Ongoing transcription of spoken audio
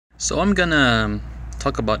So I'm gonna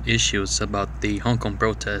talk about issues about the Hong Kong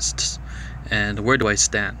protests and where do I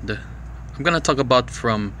stand. I'm gonna talk about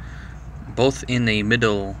from both in a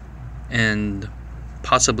middle and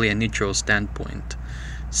possibly a neutral standpoint,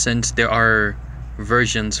 since there are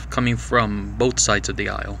versions coming from both sides of the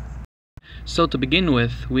aisle. So to begin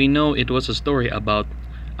with, we know it was a story about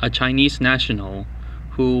a Chinese national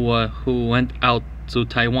who went out to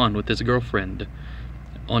Taiwan with his girlfriend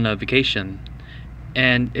on a vacation,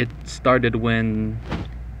 and it started when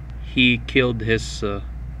he killed his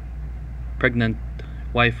pregnant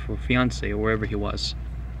wife or fiance or wherever he was.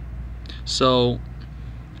 So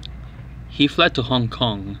he fled to Hong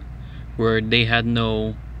Kong, where they had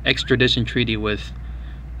no extradition treaty with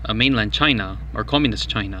mainland China or communist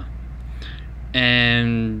China,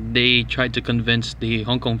 and they tried to convince the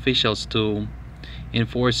Hong Kong officials to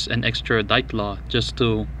enforce an extradite law just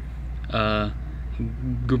to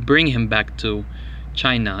bring him back to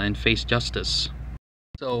China and face justice.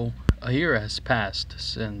 So a year has passed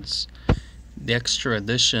since the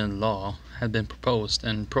extradition law had been proposed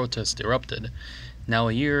and protests erupted. Now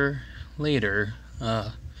a year later,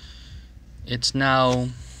 it's now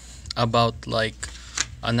about like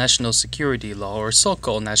a national security law or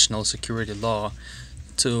so-called national security law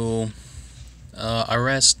to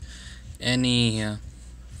arrest any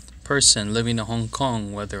person living in Hong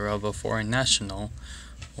Kong, whether of a foreign national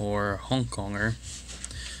or Hong Konger,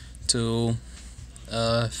 to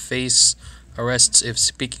face arrests if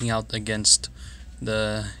speaking out against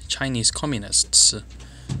the Chinese communists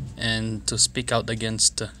and to speak out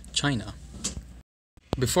against China.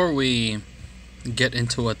 Before we get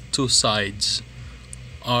into what two sides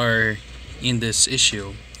are in this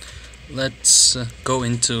issue, let's go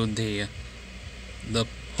into the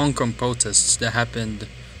Hong Kong protests that happened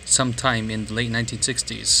sometime in the late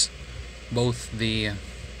 1960s, both the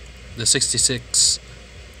 66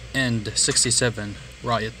 and 67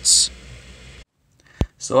 riots.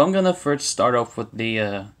 So I'm gonna first start off with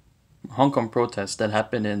the Hong Kong protests that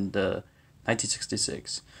happened in the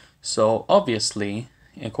 1966. So obviously,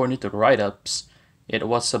 according to the write-ups, it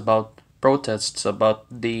was about protests about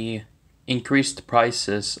the increased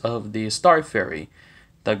prices of the Star Ferry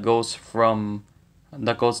that goes from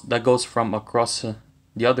across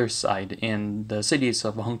the other side in the cities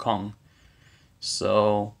of Hong Kong.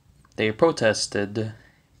 So they protested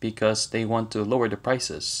because they want to lower the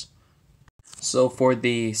prices. So for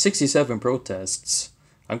the 67 protests,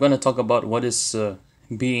 I'm going to talk about what is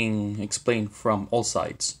being explained from all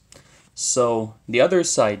sides. So the other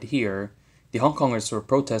side here, the Hong Kongers were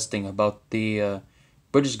protesting about the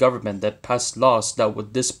British government that passed laws that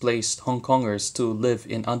would displace Hong Kongers to live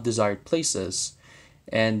in undesired places,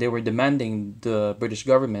 and they were demanding the British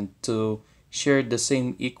government to share the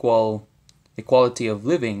same equality of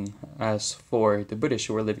living as for the British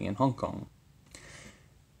who were living in Hong Kong.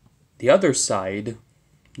 The other side,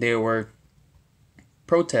 they were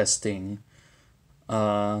protesting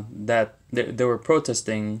that they were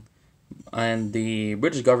protesting, and the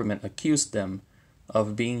British government accused them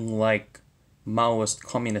of being like Maoist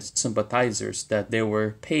communist sympathizers, that they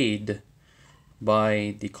were paid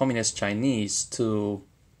by the communist Chinese to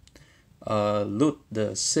loot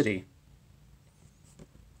the city.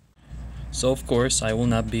 So of course I will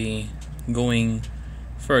not be going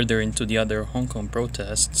further into the other Hong Kong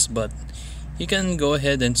protests, but you can go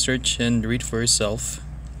ahead and search and read for yourself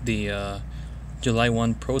the July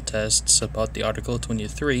 1 protests about the Article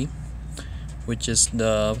 23, which is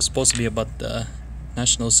supposed to be about the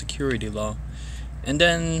national security law. And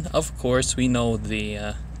then of course we know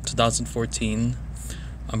the 2014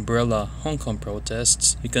 umbrella Hong Kong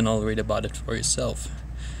protests. You can all read about it for yourself.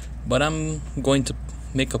 But I'm going to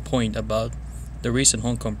make a point about the recent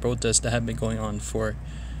Hong Kong protests that have been going on for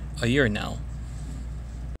a year now.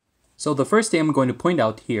 So the first thing I'm going to point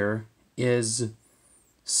out here is,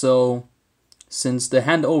 so since the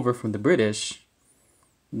handover from the British,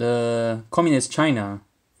 the communist China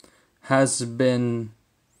has been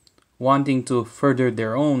wanting to further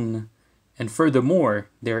their own, and furthermore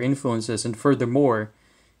their influences, and furthermore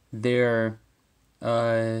their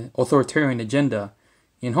authoritarian agenda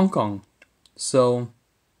in Hong Kong. So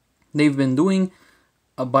they've been doing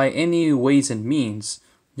by any ways and means,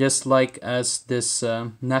 just like as this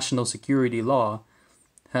national security law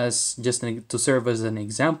has, just to serve as an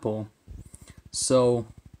example. So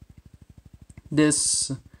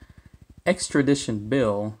this extradition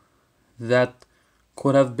bill that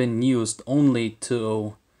could have been used only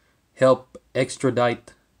to help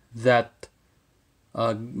extradite that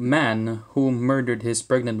man who murdered his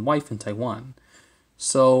pregnant wife in Taiwan.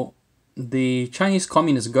 So the Chinese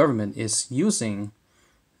Communist government is using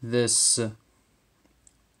this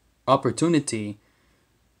opportunity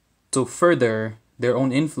to further their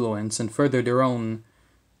own influence and further their own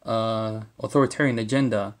authoritarian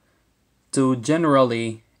agenda, to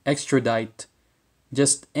generally extradite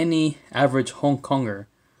just any average Hong Konger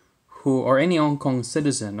or any Hong Kong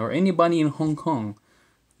citizen or anybody in Hong Kong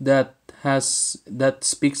that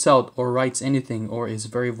speaks out or writes anything or is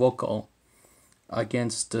very vocal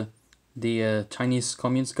against the Chinese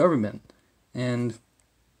Communist government. And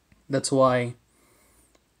that's why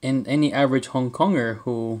any average Hong Konger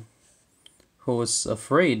who is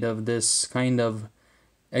afraid of this kind of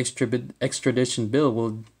extradition bill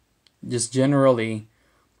will just generally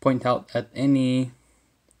point out at any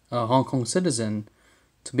Hong Kong citizen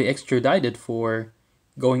to be extradited for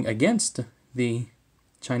going against the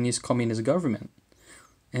Chinese Communist government.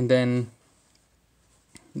 And then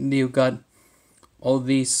you got all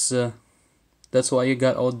these, that's why you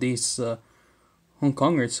got all these Hong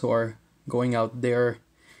Kongers who are going out there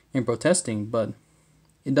and protesting. But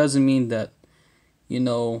it doesn't mean that,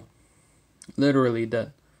 literally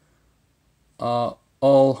that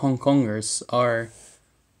all Hong Kongers are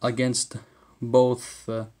against both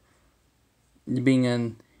being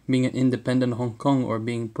an independent Hong Kong or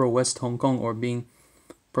being pro-West Hong Kong or being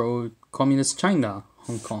pro-Communist China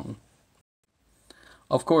Hong Kong.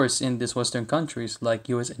 Of course, in these Western countries like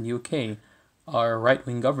US and UK are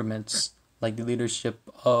right-wing governments like the leadership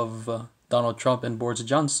of Donald Trump and Boris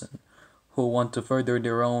Johnson, who want to further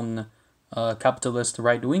their own capitalist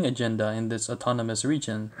right-wing agenda in this autonomous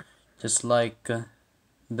region, just like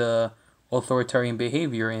the authoritarian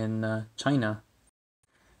behavior in China.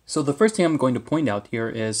 So the first thing I'm going to point out here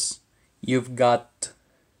is you've got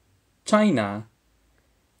China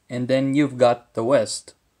and then you've got the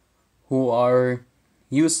West, who are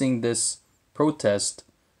using this protest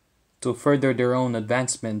to further their own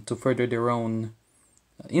advancement, to further their own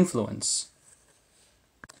influence.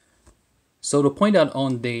 So to point out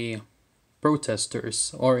on the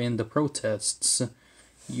protesters or in the protests,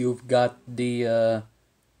 you've got the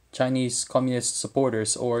Chinese Communist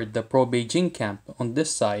supporters or the pro-Beijing camp on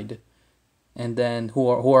this side, and then who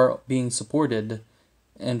are being supported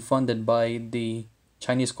and funded by the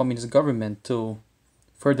Chinese Communist government to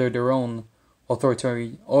further their own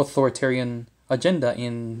authoritarian agenda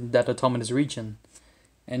in that autonomous region.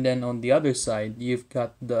 And then on the other side, you've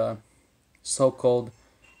got the so-called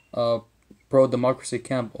pro-democracy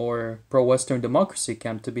camp or pro-Western democracy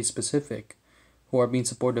camp, to be specific, who are being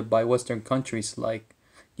supported by Western countries like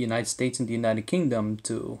the United States and the United Kingdom,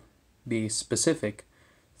 to be specific,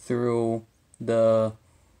 through the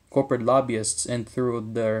corporate lobbyists and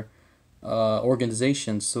through their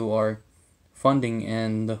organizations who are funding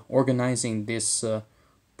and organizing these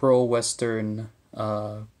pro-Western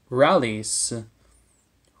rallies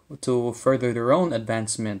to further their own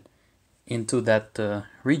advancement into that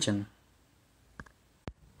region.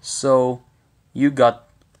 So you got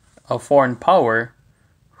a foreign power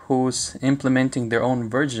who's implementing their own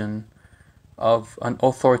version of an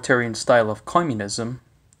authoritarian style of communism,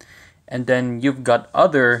 and then you got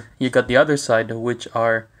the other side, which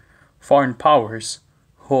are foreign powers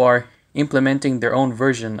who are implementing their own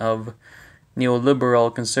version of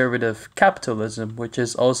neoliberal conservative capitalism, which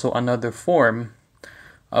is also another form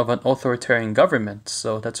of an authoritarian government.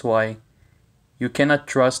 So that's why you cannot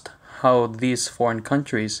trust how these foreign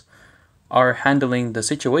countries are handling the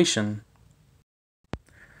situation.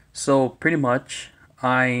 So pretty much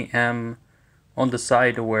I am on the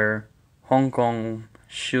side where Hong Kong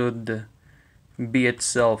should be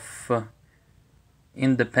itself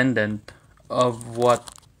independent of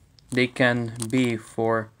what they can be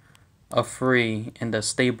for a free and a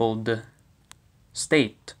stable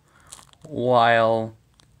state, while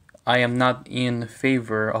I am not in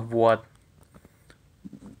favor of what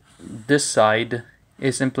this side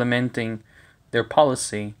is implementing their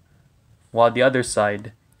policy, while the other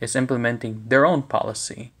side is implementing their own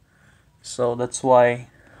policy. So that's why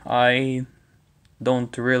I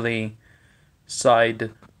don't really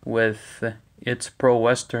side with it's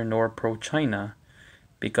pro-Western or pro-China,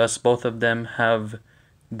 because both of them have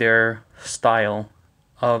their style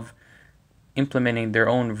of implementing their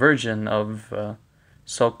own version of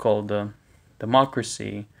so-called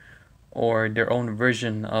democracy, or their own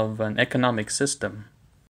version of an economic system.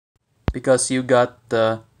 Because you got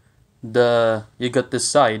this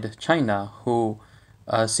side, China, who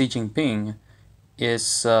Xi Jinping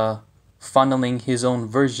is funneling his own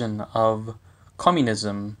version of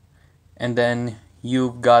communism, and then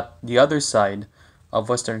you've got the other side of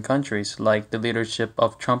Western countries like the leadership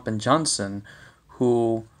of Trump and Johnson,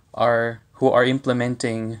 who are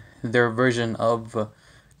implementing their version of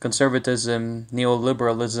conservatism,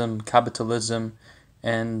 neoliberalism, capitalism,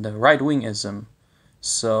 and right-wingism.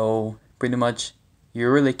 So pretty much you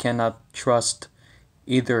really cannot trust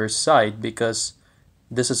either side, because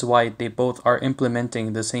this is why they both are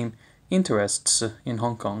implementing the same interests in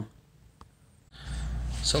Hong Kong.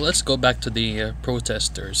 So let's go back to the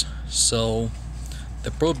protesters. So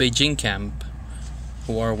the pro-Beijing camp,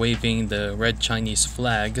 who are waving the red Chinese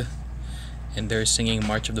flag, and they're singing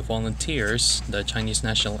March of the Volunteers, the Chinese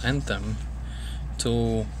national anthem,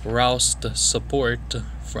 to rouse the support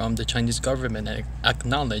from the Chinese government and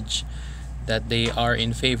acknowledge that they are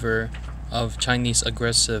in favor of Chinese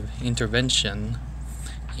aggressive intervention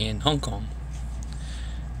in Hong Kong.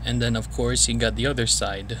 And then of course you got the other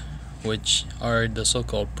side, which are the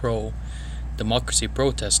so-called pro-democracy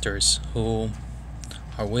protesters, who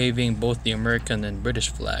are waving both the American and British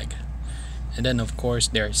flag. And then of course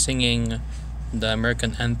they're singing the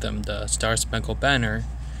American anthem, the Star Spangled Banner,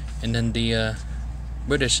 and then the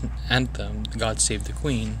British anthem, God Save the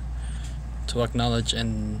Queen, to acknowledge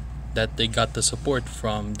and that they got the support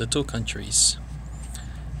from the two countries.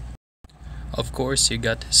 Of course, you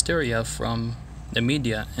got hysteria from the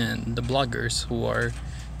media and the bloggers, who are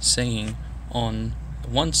saying on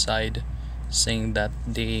one side, saying that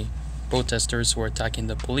the protesters were attacking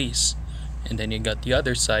the police, and then you got the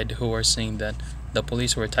other side who are saying that the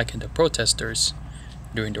police were attacking the protesters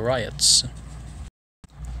during the riots.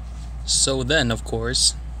 So then, of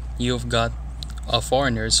course, you've got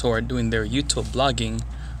foreigners who are doing their YouTube blogging,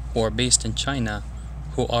 who are based in China,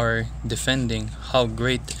 who are defending how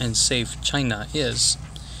great and safe China is.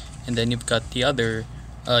 And then you've got the other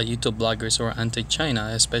YouTube bloggers who are anti-China,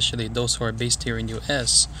 especially those who are based here in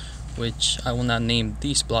US, which I will not name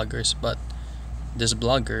these bloggers, but these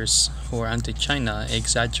bloggers who are anti-China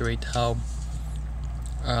exaggerate how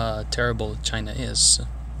terrible China is.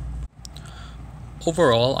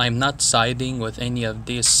 Overall, I'm not siding with any of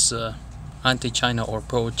these anti-China or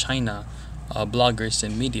pro-China bloggers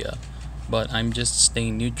and media, but I'm just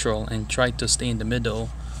staying neutral and try to stay in the middle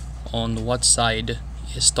on what side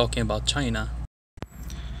is talking about China.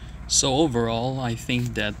 So overall, I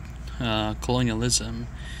think that colonialism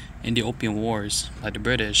and the Opium Wars by the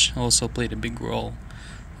British also played a big role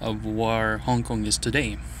of where Hong Kong is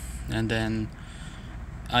today. And then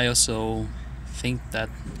I also think that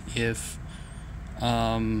if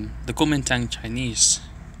the Kuomintang Chinese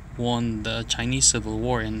won the Chinese Civil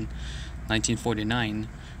War in 1949,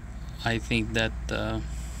 I think that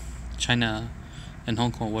China and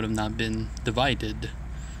Hong Kong would have not been divided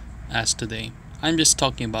as today. I'm just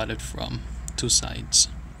talking about it from two sides.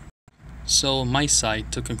 So my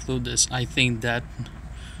side, to conclude this, I think that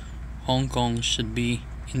Hong Kong should be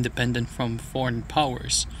independent from foreign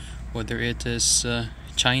powers, whether it is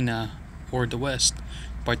China or the West,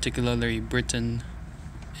 particularly Britain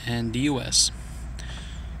and the US.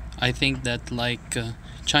 I think that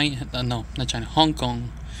Hong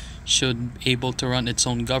Kong should be able to run its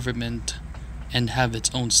own government and have its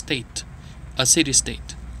own state, a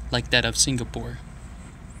city-state, like that of Singapore.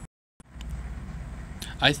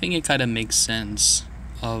 I think it kind of makes sense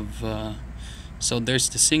of, so there's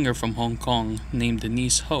the singer from Hong Kong named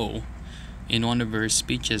Denise Ho. In one of her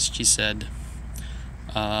speeches, she said,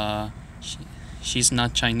 she's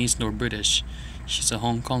not Chinese nor British, she's a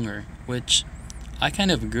Hong Konger, which I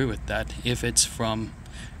kind of agree with that if it's from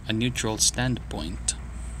a neutral standpoint.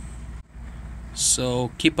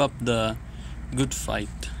 So keep up the good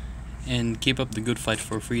fight, and keep up the good fight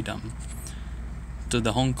for freedom to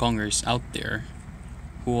the Hong Kongers out there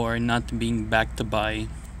who are not being backed by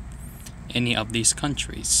any of these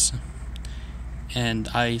countries. And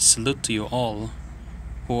I salute to you all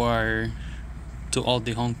to all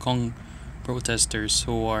the Hong Kong protesters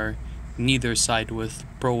who are neither side with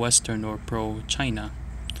pro-Western or pro-China.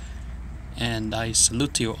 And I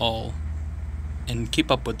salute to you all, and keep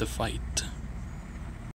up with the fight.